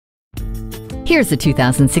Here's the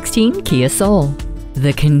 2016 Kia Soul.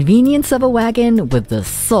 The convenience of a wagon with the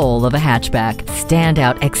soul of a hatchback.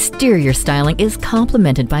 Standout exterior styling is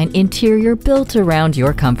complemented by an interior built around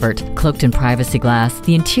your comfort. Cloaked in privacy glass,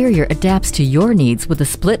 the interior adapts to your needs with a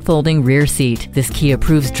split-folding rear seat. This Kia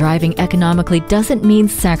proves driving economically doesn't mean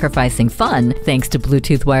sacrificing fun, thanks to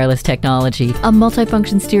Bluetooth wireless technology, a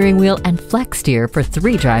multifunction steering wheel, and flex steer for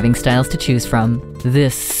 3 driving styles to choose from.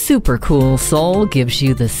 This super cool Soul gives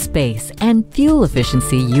you the space and fuel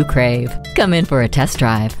efficiency you crave. Come in for a test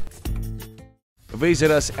drive.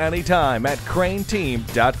 Visit us anytime at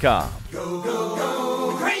crainteam.com.